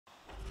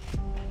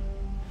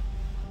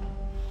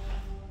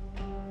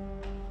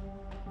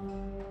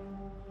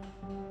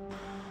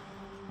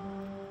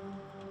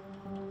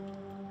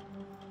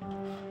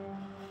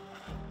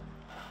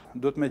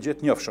duhet me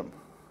gjetë njofshëm.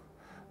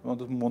 Do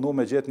të mundu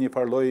me gjetë një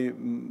farloj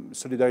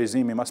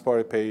solidarizimi mas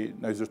pari pej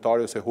në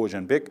zyrtari ose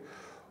hoxhën bik.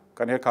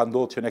 Ka njerë ka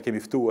ndodhë që ne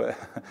kemi ftue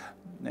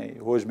ne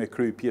hoxhë me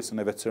kry pjesën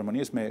e vetë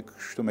ceremonisë,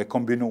 me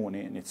kombinu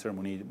një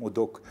ceremoni, mu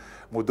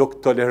dok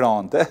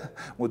tolerante,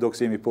 mu dok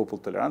se jemi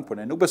popull tolerant, por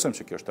ne nuk besojmë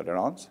se kjo është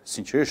tolerancë,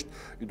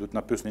 sinqerisht, ju duhet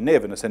na pyesni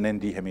neve nëse ne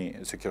ndihemi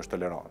se kjo është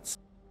tolerancë.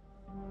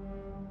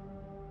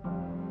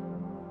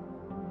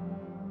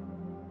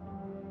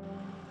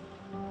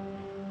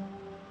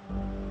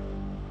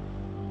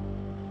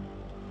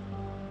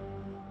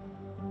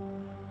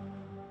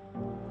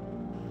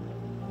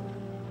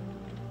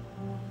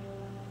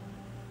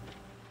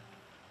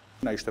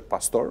 Na ishte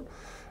pastor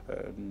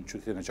në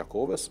qytetin e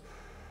Gjakovës.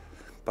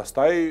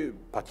 Pastaj,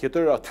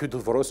 patjetër, aty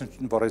do të varrosin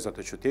në varrezat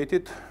e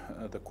qytetit,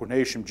 dhe kur ne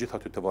ishim gjithë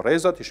aty të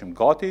varrezat, ishim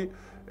gati,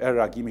 e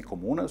reagimi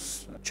komunës,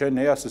 që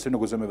ne asesi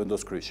nuk gëzojmë me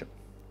vendos kryqin.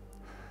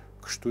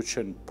 Kështu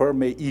që për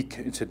me ik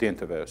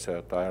incidenteve, se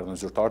ata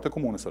erdhën zyrtarët e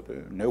komunës aty,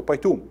 ne u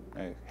pajtum,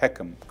 ne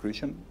hekëm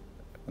kryqin,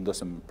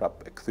 vendosëm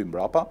prap e kthym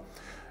mbrapa,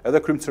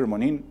 edhe krym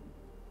ceremoninë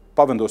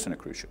pa vendosjen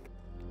e kryqit.